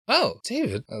Oh,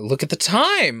 David, look at the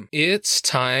time. It's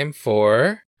time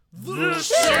for... The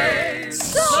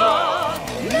Chainsaw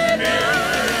Minute!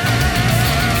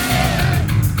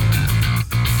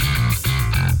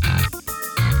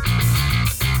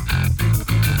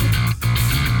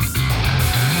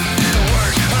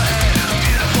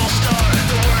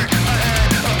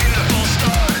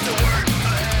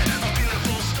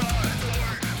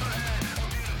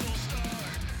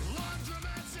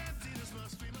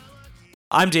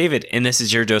 I'm David, and this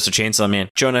is your dose of Chainsaw Man.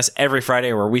 Join us every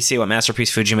Friday where we see what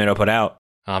masterpiece Fujimoto put out.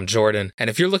 I'm Jordan, and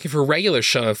if you're looking for regular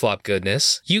Shonen Flop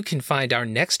goodness, you can find our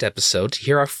next episode to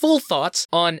hear our full thoughts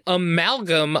on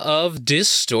Amalgam of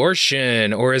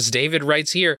Distortion, or as David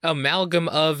writes here, Amalgam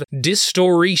of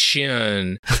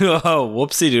Distortion. Oh,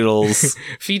 whoopsie doodles.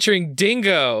 Featuring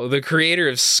Dingo, the creator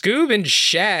of Scoob and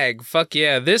Shag. Fuck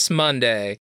yeah, this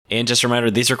Monday. And just a reminder,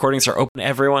 these recordings are open to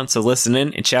everyone, so listen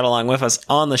in and chat along with us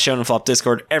on the Shonen Flop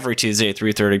Discord every Tuesday at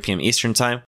 3:30 p.m. Eastern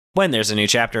Time when there's a new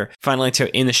chapter. Find a link to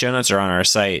it in the show notes or on our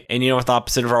site. And you know what the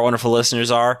opposite of our wonderful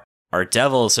listeners are? Our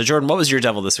devils. So Jordan, what was your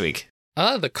devil this week?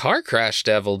 The car crash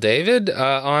devil, David.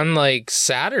 On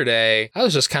Saturday, I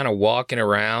was just kind of walking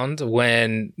around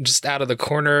when just out of the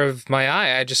corner of my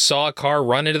eye, I just saw a car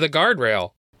run into the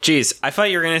guardrail. Jeez, I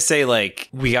thought you were going to say,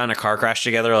 we got in a car crash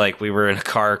together, we were in a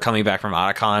car coming back from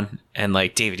Otakon, and,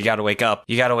 David, you gotta wake up.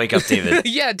 You gotta wake up, David.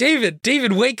 Yeah,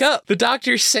 David, wake up. The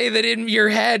doctors say that in your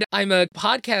head, I'm a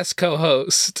podcast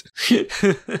co-host.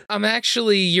 I'm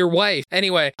actually your wife.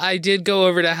 Anyway, I did go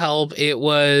over to help. It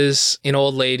was an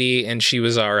old lady, and she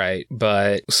was all right,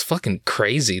 but it was fucking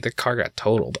crazy. The car got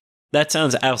totaled. That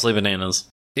sounds absolutely bananas.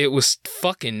 It was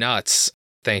fucking nuts.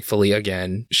 Thankfully,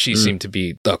 again, she seemed to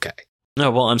be okay. Oh,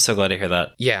 well, I'm so glad to hear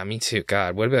that. Yeah, me too.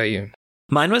 God, what about you?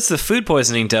 Mine was the food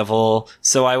poisoning devil,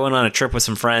 so I went on a trip with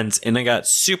some friends, and I got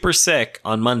super sick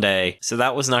on Monday, so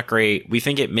that was not great. We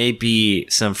think it may be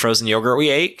some frozen yogurt we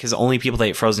ate, because only people that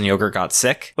ate frozen yogurt got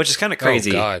sick, which is kind of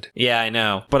crazy. Oh, God. Yeah, I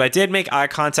know. But I did make eye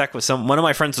contact with one of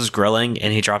my friends was grilling,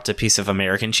 and he dropped a piece of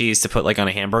American cheese to put, on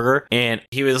a hamburger, and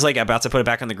he was, about to put it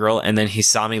back on the grill, and then he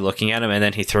saw me looking at him, and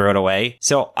then he threw it away.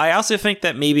 So I also think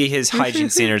that maybe his hygiene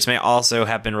standards may also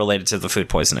have been related to the food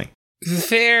poisoning.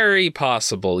 Very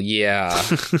possible, yeah.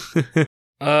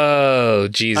 Oh,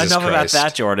 Jesus Enough Christ. about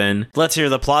that, Jordan. Let's hear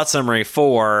the plot summary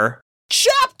for...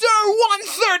 Chapter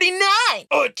 139!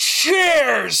 A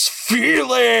chair's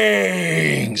feelings!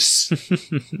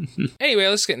 Anyway,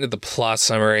 let's get into the plot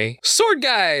summary. Sword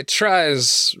Guy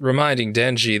tries reminding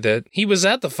Denji that he was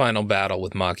at the final battle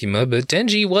with Makima, but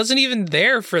Denji wasn't even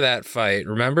there for that fight.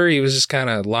 Remember? He was just kind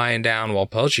of lying down while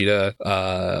Pochita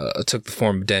took the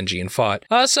form of Denji and fought.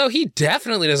 So he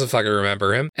definitely doesn't fucking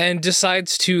remember him and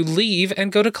decides to leave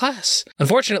and go to class.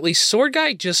 Unfortunately, Sword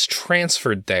Guy just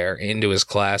transferred there into his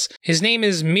class. His name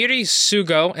is Miri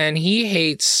Sugo, and he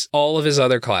hates all of his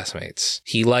other classmates.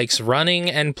 He likes running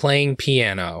and playing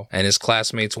piano, and his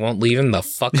classmates won't leave him the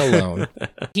fuck alone.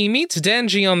 He meets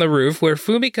Denji on the roof, where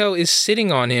Fumiko is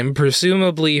sitting on him,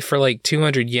 presumably for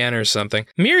 200 yen or something.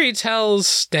 Miri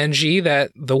tells Denji that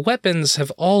the weapons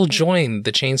have all joined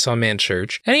the Chainsaw Man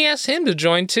Church, and he asks him to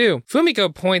join too.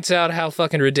 Fumiko points out how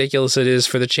fucking ridiculous it is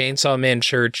for the Chainsaw Man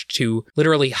Church to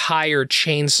literally hire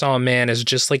Chainsaw Man as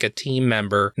just a team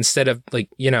member instead of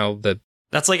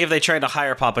That's like if they tried to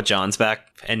hire Papa John's back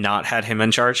and not had him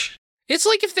in charge. It's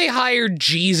like if they hired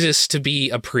Jesus to be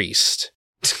a priest.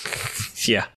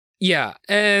 Yeah. Yeah,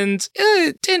 and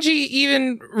Denji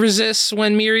even resists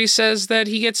when Miri says that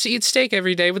he gets to eat steak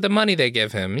every day with the money they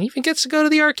give him. He even gets to go to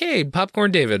the arcade,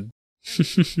 Popcorn David.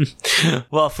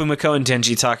 Well, Fumiko and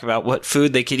Denji talk about what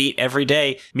food they could eat every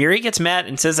day. Miri gets mad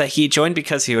and says that he joined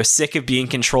because he was sick of being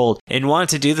controlled and wanted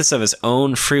to do this of his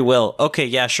own free will. Okay,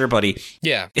 yeah, sure, buddy.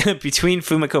 Yeah. Between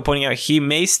Fumiko pointing out he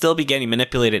may still be getting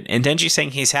manipulated and Denji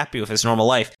saying he's happy with his normal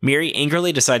life, Miri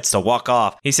angrily decides to walk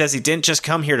off. He says he didn't just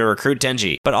come here to recruit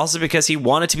Denji, but also because he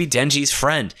wanted to be Denji's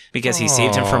friend, because he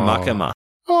saved him from Makima.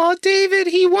 Aw, David,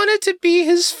 he wanted to be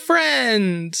his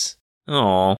friend.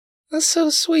 Aww. That's so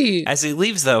sweet. As he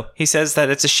leaves, though, he says that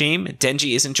it's a shame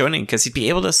Denji isn't joining because he'd be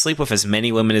able to sleep with as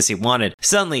many women as he wanted.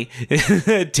 Suddenly,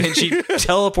 Denji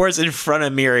teleports in front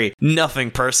of Miri.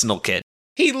 Nothing personal, kid.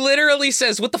 He literally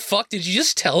says, what the fuck? Did you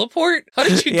just teleport? How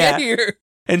did you get here?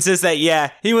 And says that,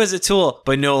 yeah, he was a tool,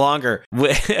 but no longer.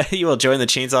 He will join the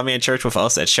Chainsaw Man Church with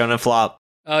us at Shonen Flop.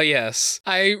 Oh, yes.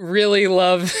 I really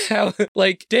love how,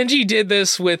 Denji did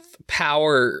this with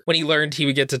Power. When he learned he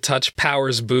would get to touch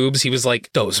Power's boobs, he was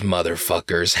like, those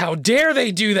motherfuckers, how dare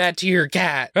they do that to your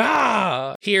cat?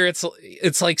 Ah! Here,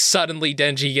 it's like suddenly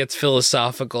Denji gets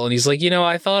philosophical, and he's like,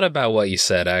 I thought about what you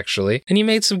said, actually, and you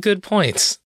made some good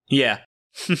points. Yeah.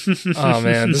 Oh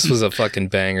man, this was a fucking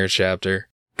banger chapter.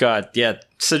 God, yeah.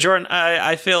 So Jordan,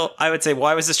 I would say,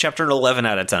 why was this chapter an 11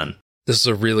 out of 10? This is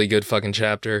a really good fucking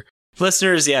chapter.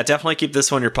 Listeners, yeah, definitely keep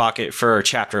this one in your pocket for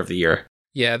chapter of the year.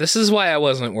 Yeah, this is why I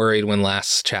wasn't worried when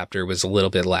last chapter was a little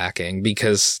bit lacking,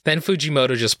 because then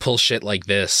Fujimoto just pulls shit like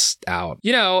this out.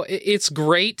 You know, it's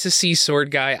great to see Sword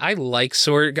Guy. I like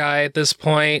Sword Guy at this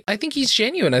point. I think he's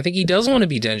genuine. I think he does want to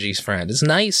be Denji's friend. It's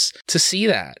nice to see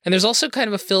that. And there's also kind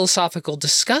of a philosophical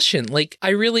discussion. Like, I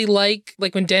really like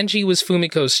when Denji was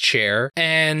Fumiko's chair,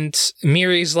 and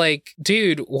Miri's like,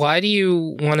 dude, why do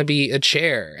you want to be a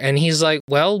chair? And he's like,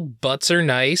 well, butts are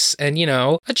nice, and, you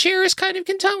know, a chair is kind of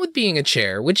content with being a chair.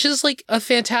 Which is like a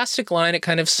fantastic line. It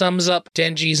kind of sums up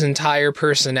Denji's entire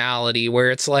personality,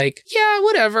 where it's like, yeah,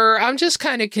 whatever, I'm just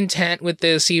kind of content with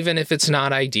this, even if it's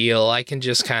not ideal. I can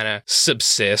just kind of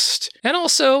subsist. And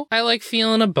also, I like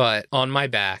feeling a butt on my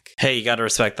back. Hey, you gotta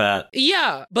respect that.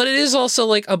 Yeah, but it is also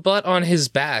like a butt on his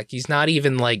back. He's not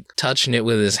even like touching it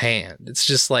with his hand. It's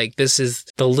just like, this is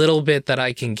the little bit that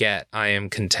I can get, I am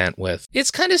content with.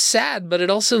 It's kind of sad, but it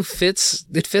also fits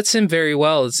him very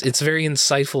well. It's very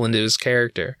insightful into his character.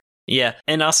 Yeah,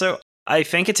 and also, I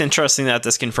think it's interesting that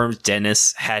this confirms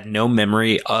Dennis had no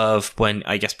memory of when,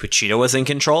 I guess, Pochita was in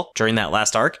control during that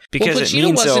last arc, because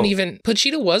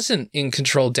Pochita wasn't in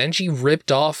control. Denji ripped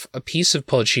off a piece of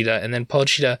Pochita, and then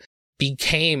Pochita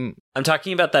became... I'm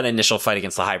talking about that initial fight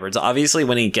against the hybrids. Obviously,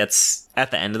 when he gets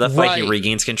at the end of the fight, He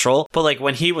regains control, but like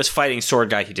when he was fighting Sword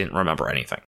Guy, he didn't remember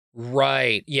anything.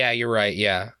 Right, yeah, you're right,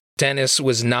 yeah. Dennis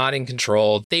was not in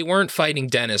control. They weren't fighting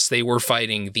Dennis. They were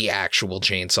fighting the actual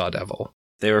Chainsaw Devil.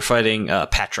 They were fighting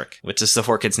Patrick, which is the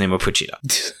 4Kids name of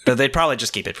Pochita. But they'd probably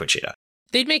just keep it Pochita.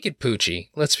 They'd make it Poochie.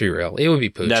 Let's be real. It would be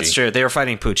Poochie. That's true. They were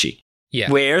fighting Poochie. Yeah.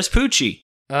 Where's Poochie?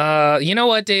 You know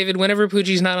what, David? Whenever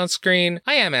Poochie's not on screen,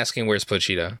 I am asking where's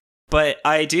Pochita. But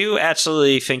I do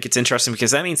actually think it's interesting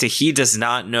because that means that he does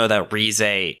not know that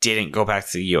Rize didn't go back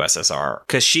to the USSR,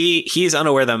 because he's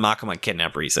unaware that Makima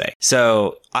kidnapped Rize.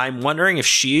 So I'm wondering if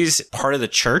she's part of the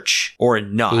church or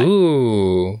not.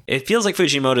 Ooh. It feels like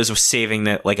Fujimoto's was saving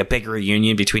that, like, a big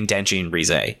reunion between Denji and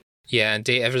Rize. Yeah, and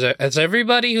as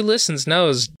everybody who listens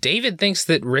knows, David thinks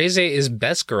that Rize is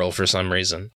best girl for some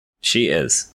reason. She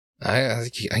is. I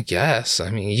guess.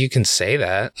 I mean, you can say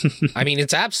that. I mean,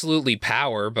 it's absolutely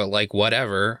power, but like,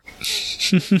 whatever.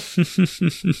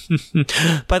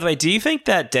 By the way, do you think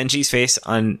that Denji's face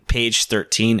on page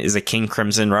 13 is a King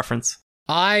Crimson reference?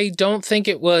 I don't think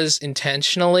it was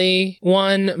intentionally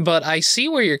one, but I see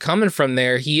where you're coming from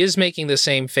there. He is making the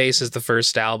same face as the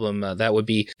first album. That would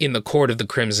be In the Court of the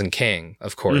Crimson King,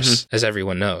 of course, as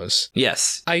everyone knows.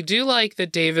 Yes. I do like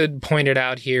that David pointed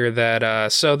out here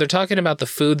that, so they're talking about the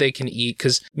food they can eat,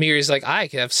 because Miri's like, I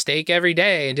could have steak every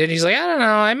day. And Denji's like, I don't know,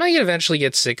 I might eventually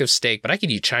get sick of steak, but I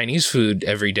could eat Chinese food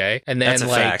every day. And then, that's a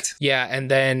fact. Yeah, and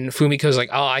then Fumiko's like,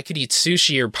 oh, I could eat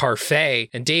sushi or parfait.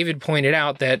 And David pointed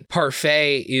out that parfait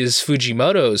is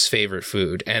Fujimoto's favorite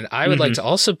food. And I would like to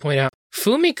also point out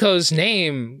Fumiko's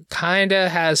name kind of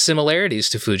has similarities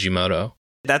to Fujimoto.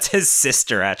 That's his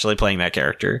sister actually playing that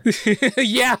character.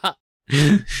 Yeah.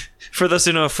 For those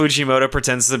who know, Fujimoto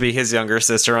pretends to be his younger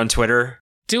sister on Twitter.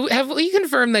 Have we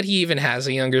confirmed that he even has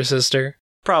a younger sister?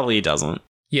 Probably he doesn't.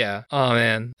 Yeah. Oh,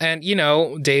 man. And, you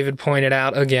know, David pointed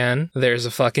out again, there's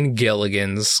a fucking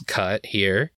Gilligan's cut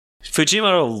here.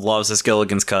 Fujimoto loves his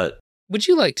Gilligan's cut. Would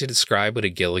you like to describe what a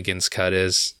Gilligan's cut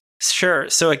is? Sure.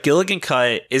 So a Gilligan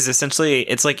cut is essentially,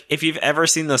 it's like, if you've ever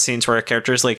seen those scenes where a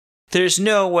character is like, there's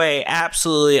no way,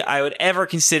 absolutely, I would ever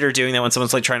consider doing that when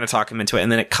someone's like trying to talk him into it, and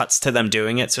then it cuts to them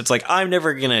doing it. So it's like, I'm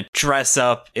never gonna dress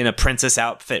up in a princess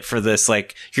outfit for this,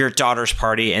 like, your daughter's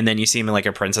party, and then you see him in like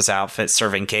a princess outfit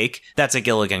serving cake. That's a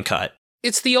Gilligan cut.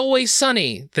 It's the Always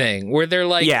Sunny thing where they're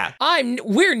like, yeah,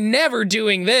 we're never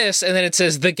doing this. And then it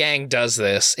saes the gang does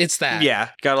this. It's that. Yeah.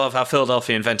 Gotta love how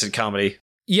Philadelphia invented comedy.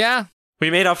 Yeah. We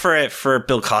made up for it for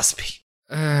Bill Cosby.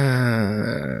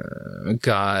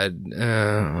 God.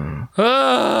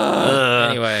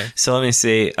 Anyway. So let me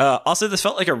see. Also, this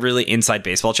felt like a really inside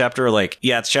baseball chapter. Like,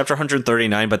 yeah, it's chapter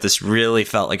 139, but this really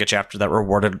felt like a chapter that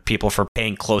rewarded people for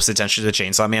paying close attention to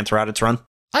Chainsaw Man throughout its run.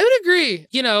 I would agree.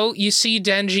 You know, you see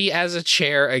Denji as a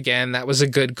chair again. That was a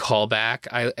good callback.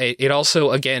 It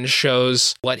also, again,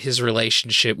 shows what his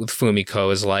relationship with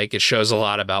Fumiko is like. It shows a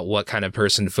lot about what kind of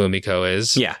person Fumiko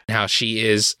is. Yeah. How she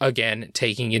is, again,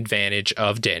 taking advantage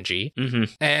of Denji.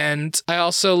 And I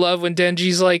also love when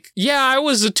Denji's like, yeah, I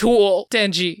was a tool,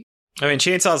 Denji. I mean,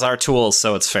 chainsaws are tools,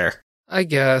 so it's fair. I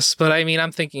guess. But I mean,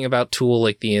 I'm thinking about tool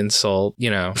like the insult, you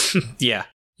know. Yeah.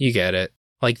 You get it.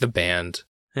 Like the band.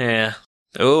 Yeah.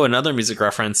 Oh, another music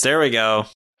reference. There we go.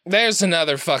 There's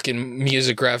another fucking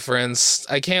music reference.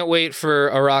 I can't wait for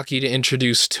Araki to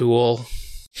introduce Tool.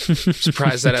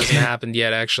 Surprised that hasn't happened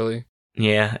yet, actually.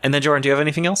 Yeah. And then, Jordan, do you have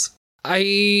anything else?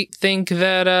 I think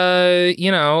that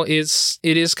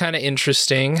it is kind of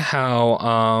interesting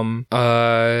how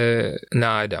no,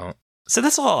 I don't. So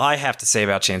that's all I have to say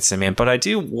about Chainsaw Man, but I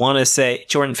do want to say,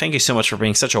 Jordan, thank you so much for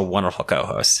being such a wonderful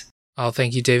co-host. Oh,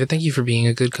 thank you, David. Thank you for being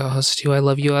a good co-host too. I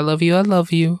love you. I love you. I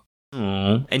love you.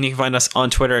 Aww. And you can find us on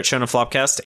Twitter at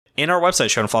ShonenFlopcast and our website,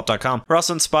 ShonenFlop.com. We're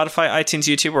also on Spotify, iTunes,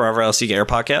 YouTube, wherever else you get your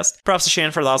podcast. Props to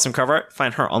Shannon for the awesome cover art.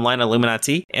 Find her online at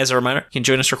Illuminati. As a reminder, you can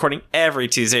join us recording every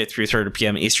Tuesday at 3:30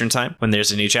 p.m. Eastern Time when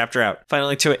there's a new chapter out. Find a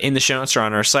link to it in the show notes or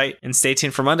on our site. And stay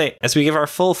tuned for Monday as we give our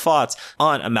full thoughts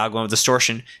on Amalgam of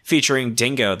Distortion featuring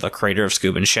Dingo, the creator of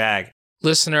Scoob and Shag.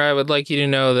 Listener, I would like you to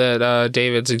know that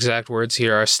David's exact words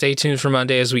here are, stay tuned for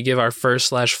Monday as we give our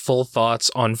full thoughts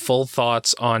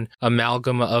on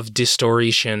Amalgam of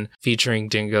Distortion featuring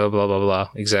Dingo, blah, blah, blah.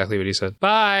 Exactly what he said.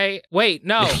 Bye. Wait,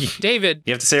 no. David.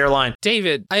 You have to say your line.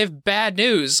 David, I have bad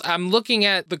news. I'm looking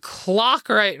at the clock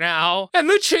right now, and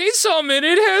the Chainsaw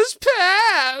Minute has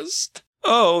passed.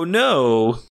 Oh,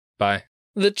 no. Bye.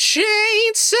 The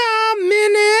Chainsaw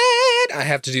Minute. I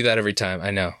have to do that every time. I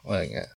know.